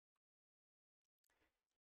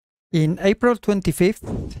In April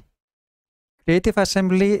 25th, Creative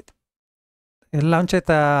Assembly launched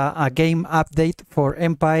a game update for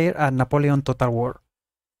Empire and Napoleon Total War.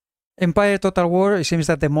 Empire Total War, it seems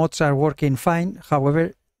that the mods are working fine.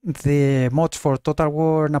 However, the mods for Total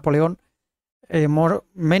War Napoleon,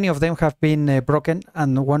 many of them have been broken,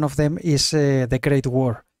 and one of them is the Great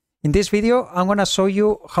War. In this video, I'm going to show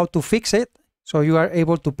you how to fix it so you are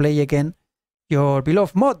able to play again your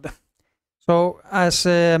beloved mod. So, as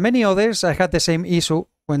many others, I had the same issue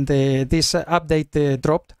when this update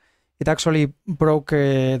dropped. It actually broke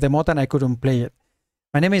the mod and I couldn't play it.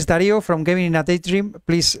 My name is Dario from Gaming in a Daydream.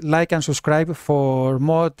 Please like and subscribe for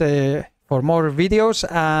more videos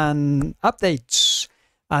and updates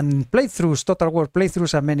and playthroughs, Total War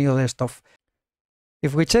playthroughs and many other stuff.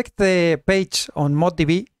 If we check the page on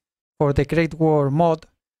ModDB for the Great War mod,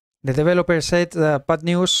 the developer said bad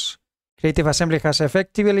news, Creative Assembly has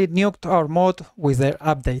effectively nuked our mod with their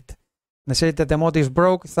update. They said that the mod is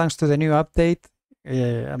broke thanks to the new update.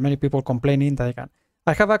 Many people complaining that I can.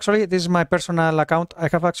 I have actually, this is my personal account, I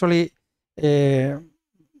have actually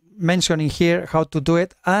mentioned in here how to do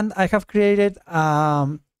it, and I have created a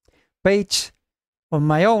page on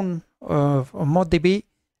my own on ModDB,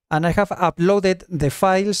 and I have uploaded the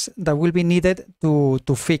files that will be needed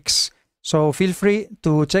to fix. So feel free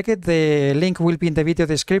to check it. The link will be in the video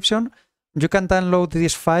description. You can download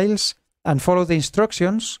these files and follow the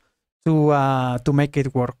instructions to make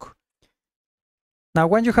it work. Now,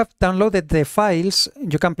 when you have downloaded the files,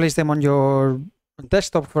 you can place them on your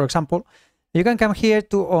desktop, for example. You can come here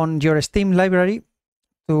to on your Steam library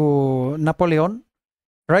to Napoleon,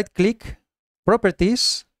 right-click,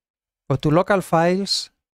 Properties, go to Local Files,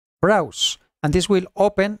 Browse, and this will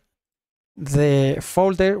open the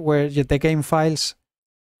folder where the game files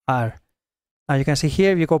are. Now you can see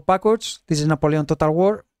here, if you go backwards, this is Napoleon Total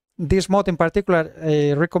War. This mod in particular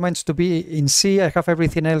recommends to be in C. I have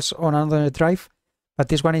everything else on another drive, but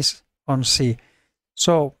this one is on C.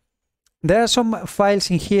 So there are some files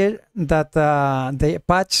in here that the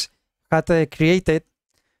patch had created.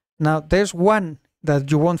 Now there's one that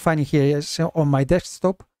you won't find here is on my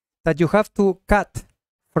desktop that you have to cut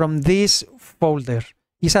from this folder.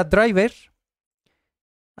 It's a driver,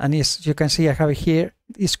 and as you can see, I have it here.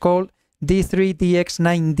 It's called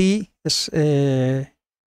D3DX9D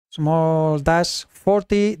small dash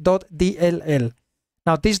 40.dll.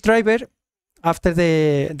 Now this driver, after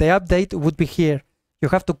the update, would be here. You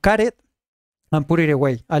have to cut it and put it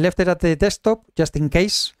away. I left it at the desktop just in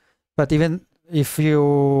case, but even if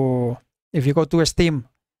you go to Steam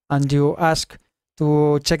and you ask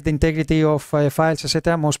to check the integrity of files,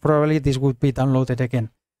 etc., most probably this would be downloaded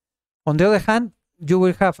again. On the other hand, you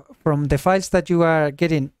will have from the files that you are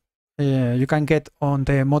getting, you can get on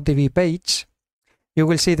the ModDB page, you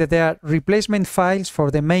will see that there are replacement files for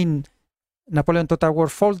the main Napoleon Total War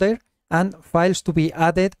folder and files to be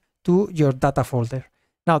added to your data folder.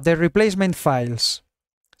 Now, the replacement files,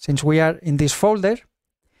 since we are in this folder,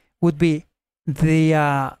 would be the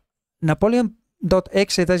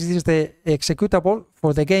Napoleon.exe, that is the executable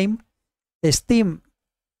for the game, Steam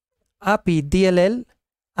API DLL,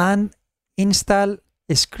 and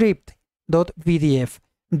installscript.vdf.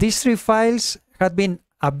 These three files had been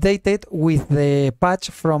updated with the patch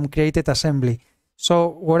from Creative Assembly. So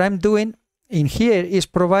what I'm doing in here is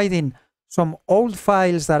providing some old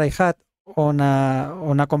files that I had on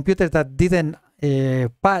a computer that didn't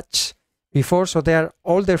patch before, so they are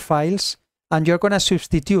older files, and you're going to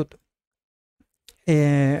substitute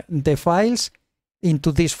the files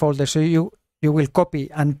into this folder. So you will copy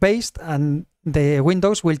and paste, and the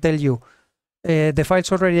Windows will tell you the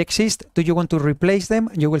files already exist. Do you want to replace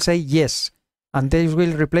them? You will say yes, and they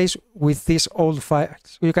will replace with these old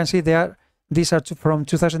files. You can see these are from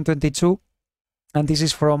 2022, and this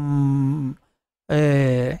is from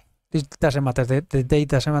this doesn't matter, the date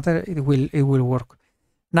doesn't matter, it will work.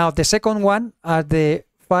 Now the second one are the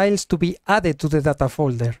files to be added to the data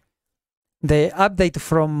folder. The update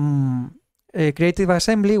from Creative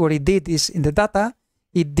Assembly, what it did is in the data,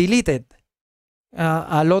 it deleted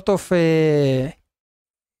a lot of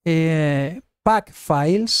pack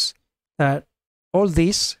files, all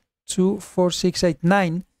these 2, 4, 6, 8,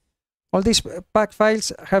 9, all these pack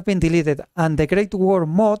files have been deleted, and the Great War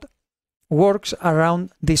mod works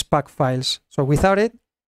around these pack files. So without it,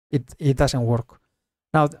 it doesn't work.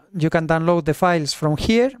 Now you can download the files from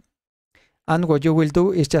here, and what you will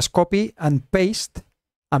do is just copy and paste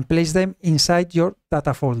and place them inside your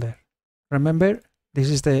data folder. Remember, this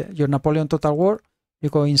is your Napoleon Total War. You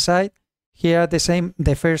go inside, here are the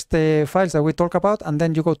first files that we talk about, and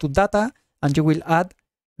then you go to data and you will add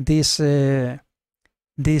these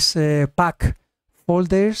pack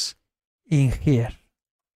folders in here.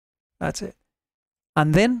 That's it.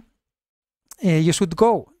 And then you should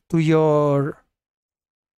go to your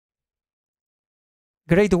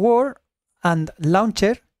Great War and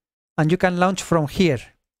launcher, and you can launch from here.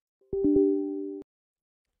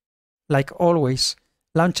 Like always,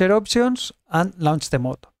 launcher options and launch the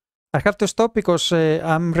mod. I have to stop because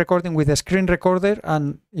I'm recording with a screen recorder,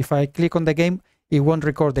 and if I click on the game, it won't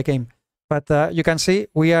record the game. But you can see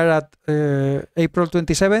we are at April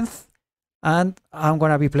 27th, and I'm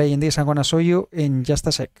gonna be playing this. I'm gonna show you in just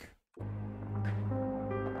a sec.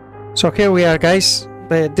 So here we are, guys.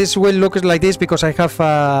 This will look like this because I have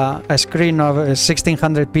a screen of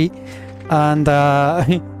 1600p, and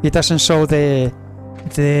it doesn't show the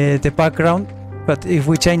background. But if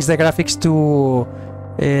we change the graphics to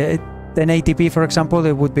 1080p, for example,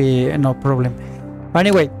 it would be no problem.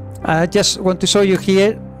 Anyway, I just want to show you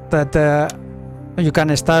here that you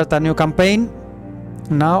can start a new campaign.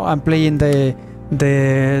 Now I'm playing the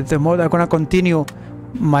mod. I'm gonna continue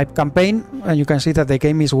my campaign, and you can see that the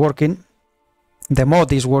game is working. The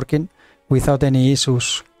mod is working without any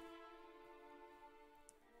issues.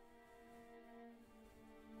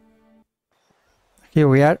 Here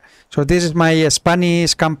we are. So this is my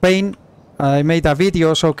Spanish campaign. I made a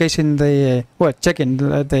video showcasing checking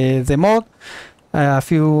the mod a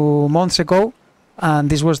few months ago, and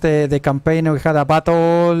this was the campaign. We had a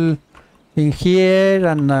battle in here,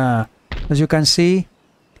 and as you can see,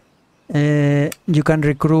 you can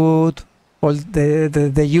recruit all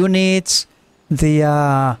the units,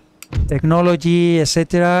 the technology,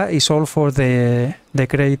 etc. is all for the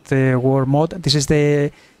Great War mod. This is the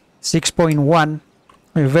 6.1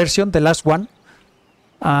 version, the last one,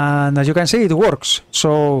 and as you can see, it works.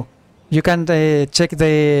 So you can check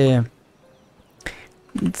the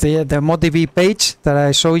ModDB page that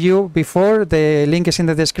I showed you before. The link is in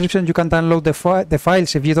the description. You can download the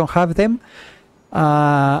files if you don't have them,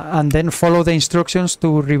 and then follow the instructions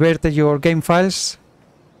to revert your game files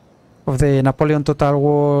of the Napoleon Total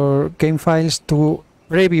War game files to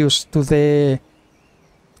previous to the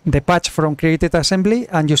patch from Created Assembly,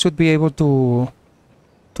 and you should be able to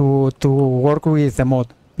work with the mod.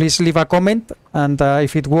 Please leave a comment, and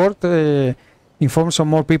if it worked, inform some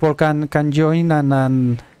more people can join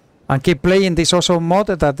and keep playing this awesome mod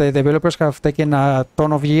that the developers have taken a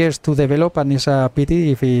ton of years to develop, and it's a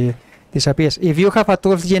pity if it disappears. If you have a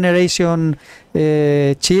 12th generation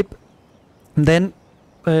chip, then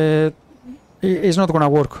it's not gonna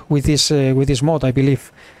work with this mod, I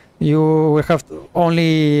believe. You will have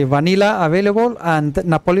only vanilla available, and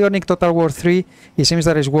Napoleonic Total War 3, it seems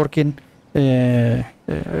that it's working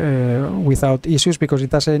without issues because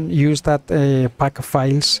it doesn't use that pack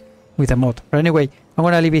files with the mod. But anyway, I'm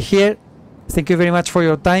gonna leave it here. Thank you very much for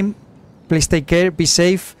your time. Please take care, be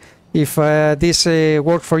safe. If this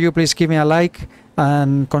worked for you, please give me a like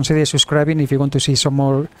and consider subscribing if you want to see some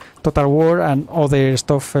more Total War and other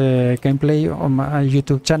stuff gameplay on my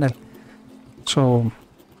YouTube channel. So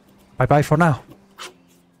bye bye for now.